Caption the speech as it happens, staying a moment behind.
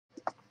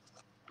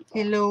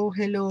Hello,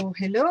 hello,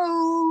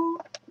 hello.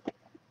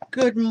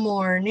 Good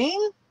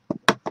morning,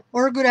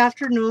 or good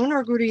afternoon,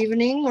 or good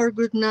evening, or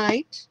good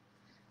night,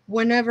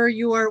 whenever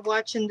you are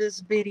watching this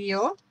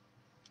video.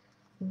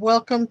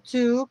 Welcome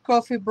to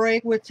Coffee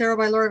Break with Tarot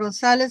by Laura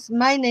Gonzalez.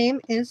 My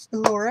name is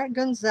Laura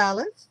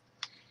Gonzalez,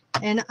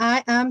 and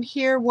I am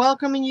here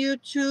welcoming you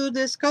to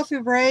this coffee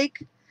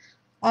break,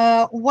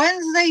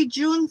 Wednesday,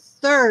 June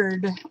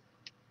 3rd.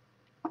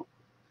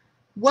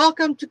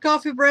 Welcome to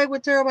Coffee Break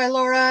with Tarot by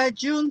Laura,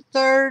 June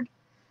 3rd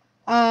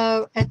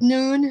at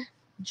noon.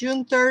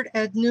 June 3rd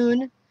at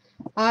noon.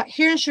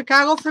 Here in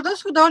Chicago. For those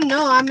who don't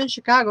know, I'm in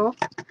Chicago,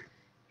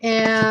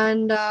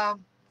 and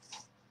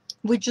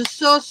we just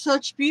saw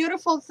such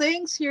beautiful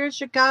things here in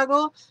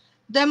Chicago.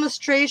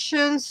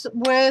 Demonstrations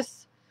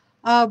with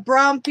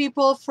brown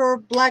people for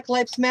Black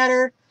Lives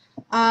Matter.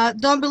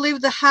 Don't believe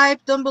the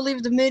hype, don't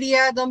believe the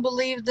media, don't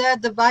believe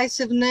that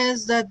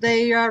divisiveness that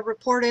they are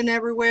reporting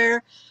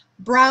everywhere.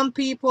 Brown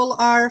people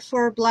are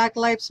for Black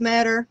Lives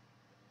Matter.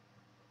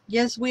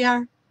 Yes, we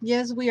are.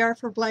 Yes, we are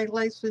for Black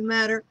Lives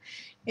Matter.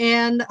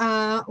 And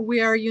we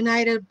are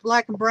united,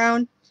 black and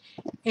brown.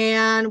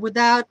 And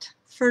without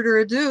further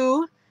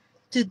ado,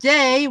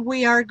 today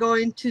we are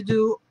going to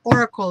do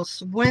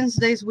oracles.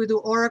 Wednesdays we do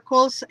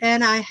oracles,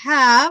 and I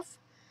have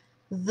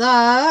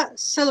the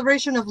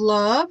Celebration of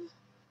Love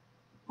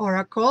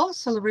oracle,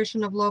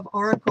 Celebration of Love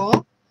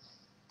oracle.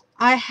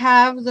 I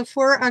have the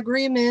Four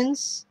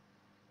Agreements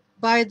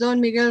by Don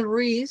Miguel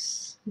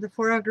Ruiz, the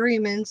Four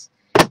Agreements,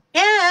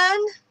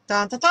 and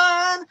dun, dun,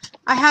 dun,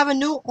 I have a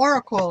new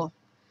oracle.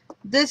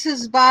 This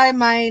is by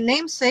my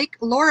namesake,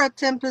 Laura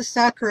Tempest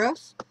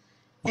Sakharov,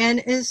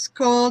 and is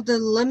called the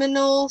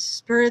Liminal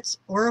Spirits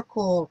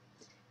Oracle.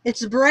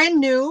 It's brand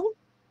new.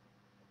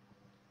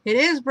 It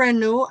is brand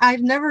new.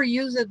 I've never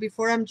used it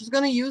before. I'm just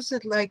going to use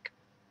it like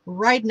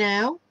right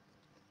now.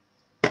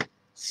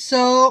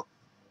 So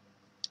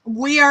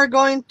we are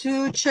going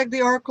to check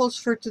the oracles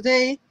for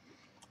today.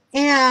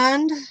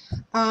 And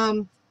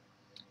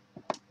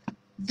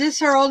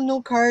these are all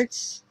new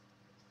cards.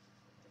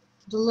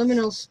 The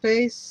Liminal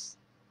Space.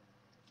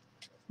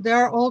 They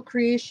are all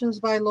creations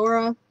by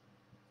Laura.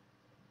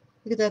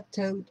 Look at that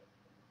toad.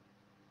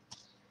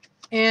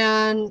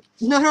 And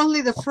not only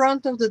the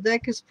front of the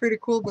deck is pretty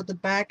cool, but the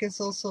back is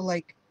also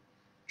like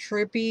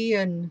trippy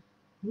and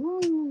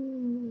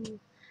woo,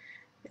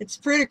 it's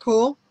pretty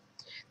cool.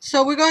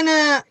 So we're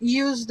gonna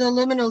use the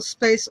Liminal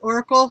Space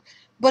Oracle,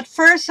 but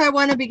first I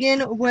want to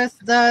begin with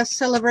the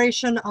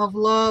Celebration of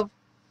Love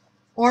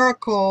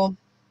Oracle.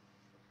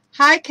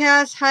 Hi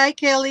Cass, hi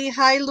Kelly,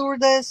 hi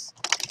Lourdes.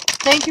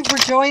 Thank you for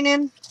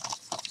joining.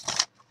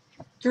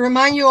 To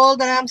remind you all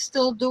that I'm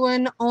still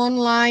doing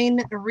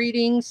online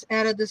readings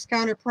at a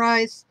discounted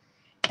price,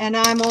 and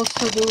I'm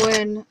also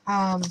doing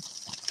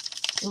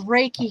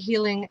Reiki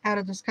healing at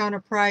a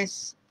discounted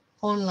price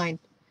online.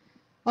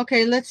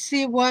 Okay, let's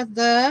see what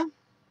the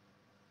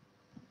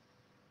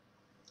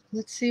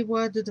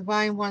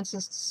divine wants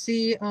us to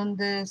see on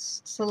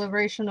this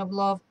Celebration of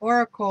Love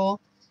oracle.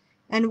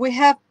 And we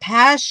have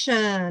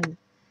Passion,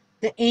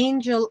 the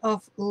angel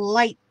of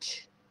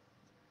light.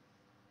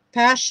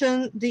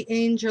 Passion, the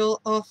angel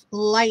of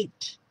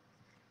light.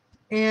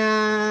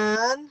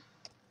 And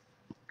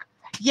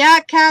yeah,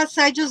 Cass,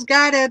 I just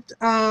got it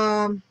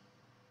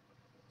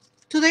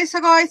 2 days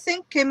ago, I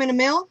think. Came in the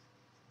mail,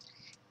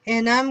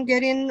 and I'm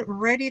getting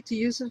ready to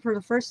use it for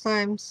the first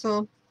time.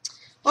 So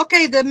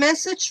okay, the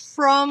message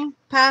from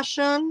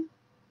Passion,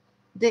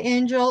 the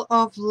angel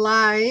of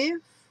life,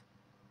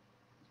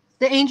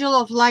 the angel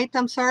of light,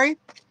 I'm sorry.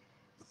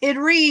 It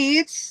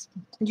reads,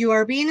 you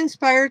are being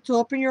inspired to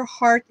open your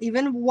heart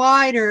even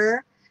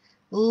wider.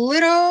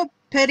 Little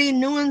petty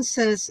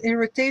nuances,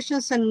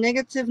 irritations, and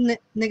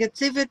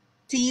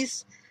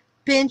negativities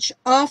pinch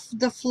off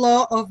the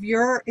flow of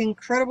your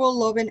incredible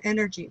loving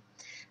energy.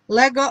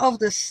 Let go of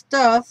the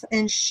stuff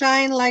and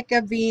shine like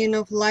a being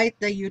of light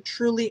that you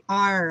truly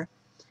are.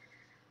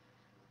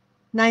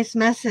 Nice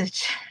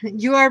message.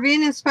 You are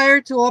being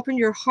inspired to open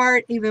your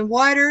heart even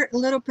wider.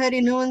 Little petty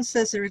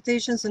nuances,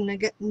 irritations, and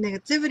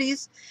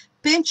negativities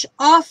pinch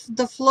off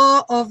the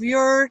flow of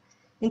your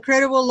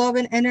incredible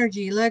loving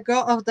energy. Let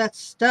go of that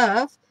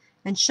stuff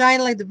and shine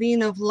like the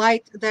being of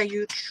light that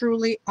you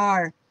truly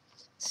are.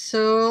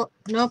 So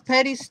no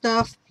petty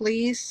stuff,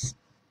 please.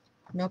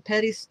 No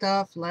petty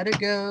stuff. Let it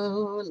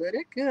go. Let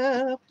it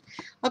go.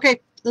 Okay,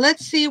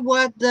 let's see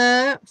what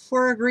the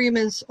Four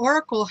Agreements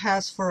Oracle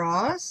has for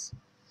us.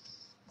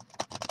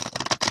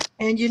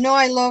 And you know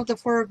I love the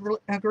Four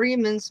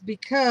Agreements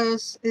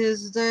because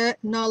it's the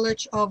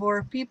knowledge of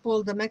our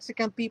people, the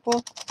Mexican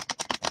people.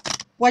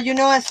 What you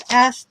know as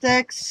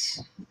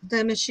Aztecs, the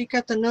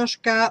Mexica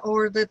Tenochca,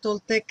 or the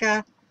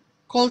Tolteca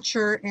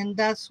culture, and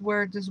that's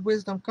where this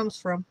wisdom comes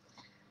from.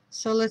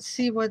 So let's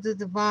see what the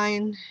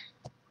Divine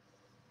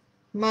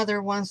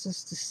Mother wants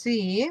us to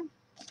see.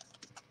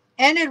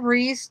 And it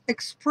reads,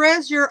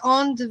 express your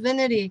own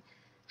divinity.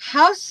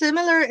 How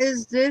similar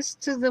is this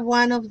to the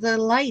one of the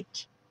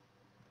light?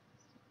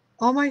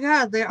 Oh my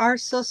God, they are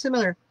so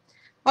similar.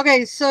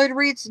 Okay, so it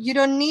reads, you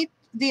don't need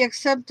the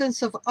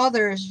acceptance of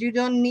others. You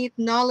don't need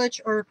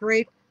knowledge or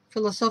great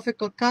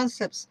philosophical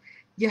concepts.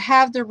 You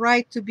have the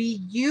right to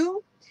be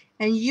you,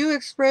 and you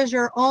express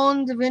your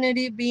own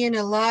divinity being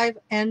alive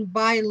and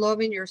by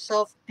loving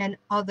yourself and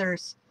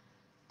others.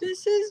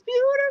 This is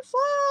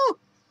beautiful.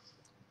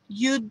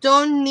 You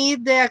don't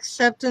need the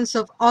acceptance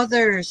of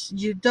others.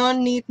 You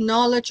don't need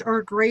knowledge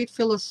or great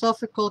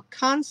philosophical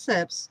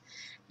concepts.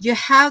 You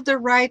have the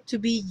right to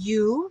be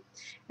you,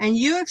 and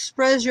you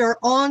express your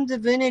own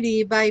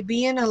divinity by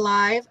being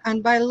alive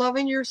and by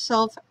loving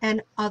yourself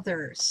and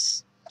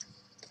others.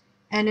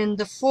 And in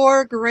the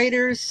four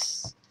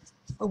greatest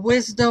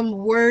wisdom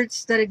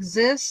words that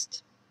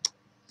exist,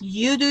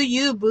 you do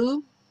you,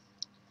 boo.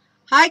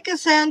 Hi,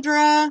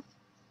 Cassandra.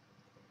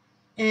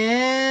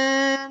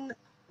 And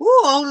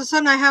all of a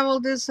sudden I have all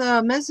these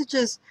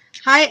messages.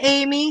 Hi,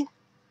 Amy.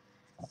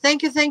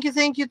 Thank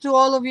you to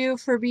all of you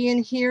for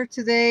being here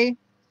today.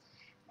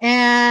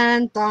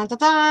 And dun, dun,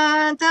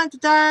 dun, dun, dun,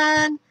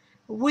 dun,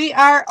 we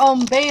are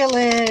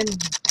unveiling,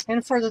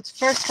 and for the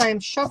first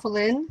time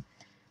shuffling,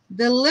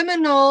 the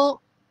Liminal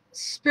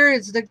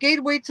Spirits, the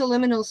Gateway to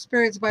Liminal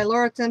Spirits by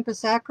Laura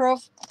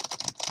Tempest-Sakroff.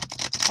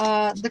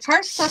 The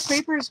cardstock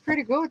paper is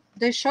pretty good.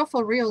 They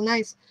shuffle real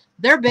nice.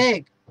 They're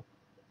big.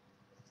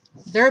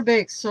 They're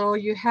big, so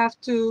you have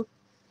to,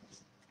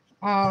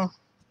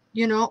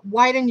 you know,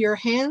 widen your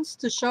hands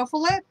to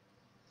shuffle it.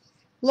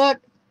 Look,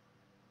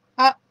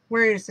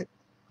 where is it?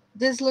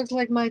 This looks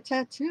like my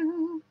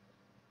tattoo.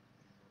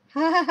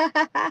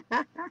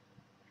 That's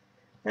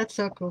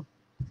so cool.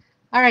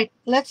 All right,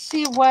 let's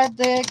see what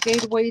the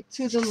Gateway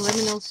to the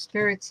Liminal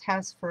Spirits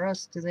has for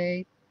us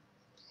today.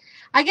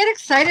 I get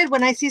excited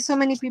when I see so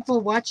many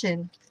people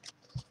watching.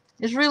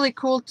 It's really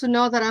cool to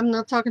know that I'm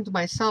not talking to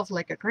myself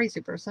like a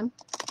crazy person.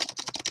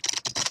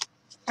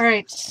 All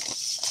right,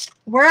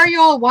 where are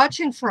you all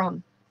watching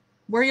from?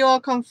 Where you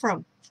all come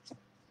from?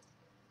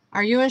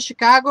 Are you in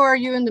Chicago? Are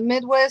you in the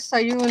Midwest? Are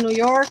you in New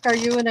York? Are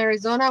you in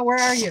Arizona? Where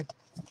are you?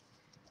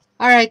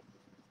 All right,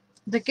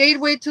 the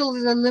Gateway to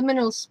the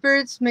Liminal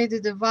Spirits, may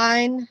the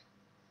divine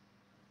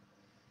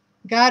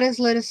Goddess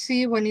let us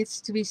see what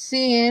needs to be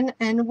seen.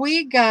 And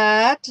we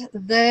got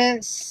the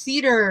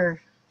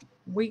Cedar.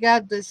 We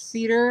got the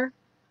Cedar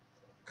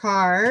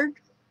card.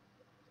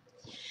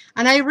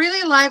 And I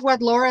really like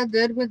what Laura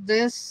did with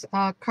this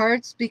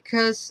cards,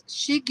 because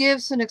she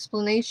gives an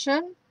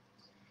explanation,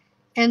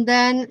 and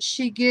then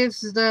she gives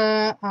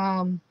the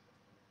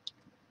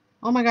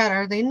oh my god,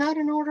 are they not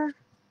in order?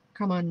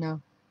 Come on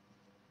now.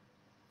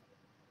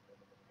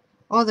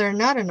 Oh, they're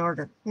not in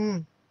order.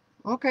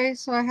 Okay,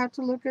 so I have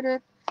to look at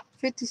it.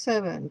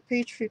 57,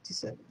 page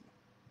 57.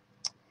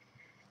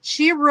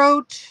 She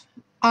wrote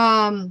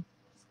the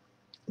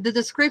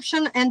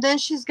description, and then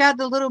she's got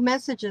the little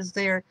messages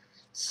there.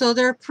 So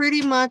they're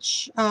pretty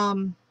much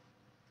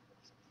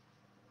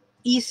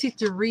easy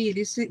to read,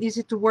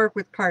 easy to work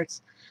with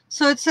cards.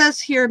 So it says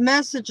here,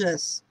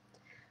 messages.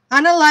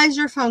 Analyze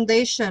your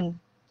foundation.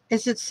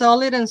 Is it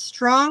solid and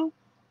strong,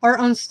 or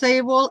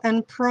unstable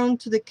and prone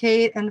to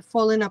decay and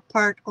falling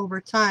apart over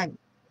time?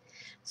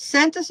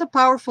 Scent is a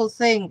powerful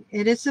thing.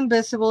 It is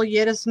invisible,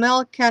 yet a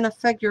smell can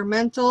affect your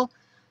mental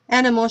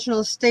and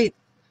emotional state,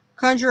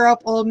 conjure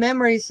up old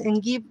memories,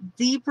 and give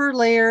deeper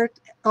layer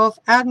of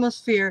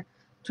atmosphere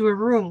to a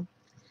room.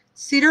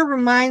 Cedar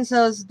reminds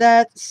us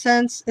that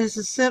scent is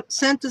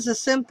a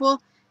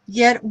simple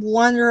yet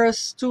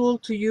wondrous tool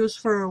to use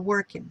for our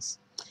workings.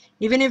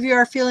 Even if you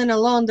are feeling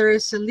alone, there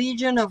is a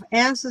legion of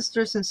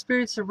ancestors and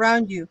spirits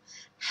around you.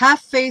 Have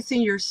faith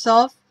in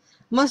yourself,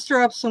 muster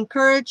up some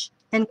courage,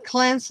 and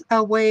cleanse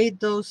away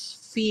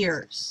those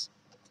fears.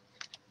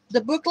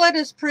 The booklet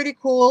is pretty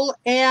cool,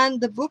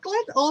 and the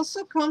booklet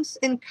also comes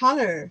in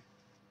color,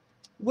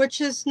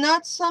 which is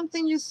not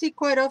something you see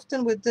quite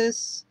often with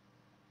this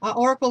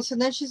oracles. And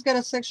then she's got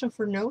a section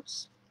for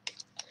notes.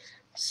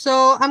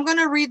 So I'm going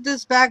to read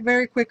this back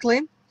very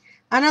quickly.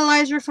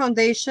 Analyze your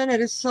foundation.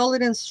 It is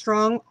solid and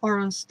strong, or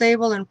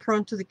unstable and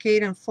prone to decay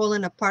and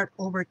falling apart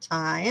over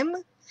time.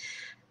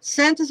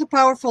 Scent is a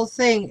powerful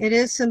thing. It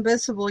is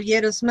invisible,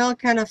 yet a smell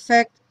can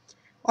affect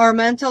our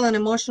mental and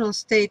emotional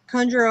state,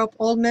 conjure up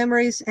old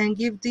memories, and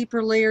give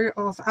deeper layer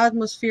of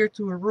atmosphere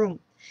to a room.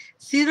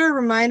 Cedar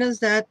reminds us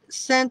that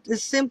scent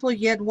is simple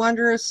yet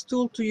wondrous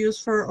tool to use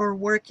for our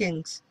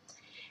workings.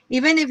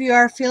 Even if you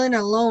are feeling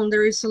alone,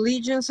 there is a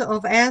legion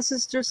of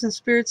ancestors and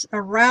spirits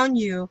around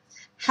you.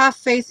 Have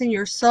faith in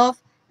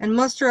yourself and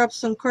muster up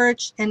some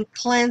courage and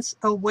cleanse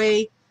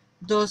away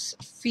those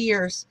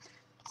fears.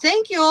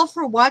 Thank you all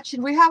for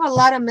watching. We have a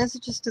lot of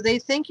messages today.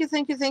 Thank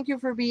you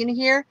for being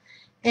here.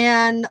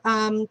 And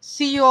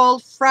see you all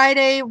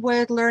Friday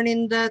with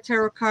learning the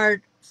tarot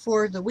card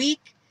for the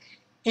week.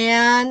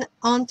 And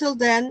until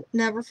then,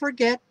 never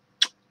forget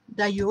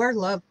that you are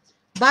loved.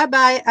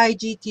 Bye-bye,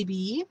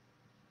 IGTV.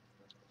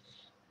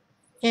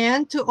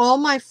 And to all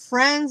my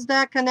friends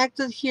that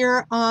connected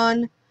here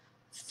on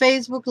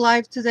Facebook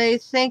Live today,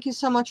 thank you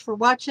so much for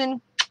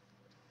watching.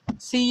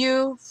 See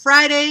you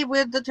Friday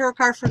with the tarot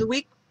card for the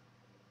week.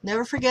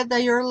 Never forget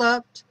that you're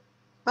loved.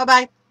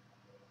 Bye-bye.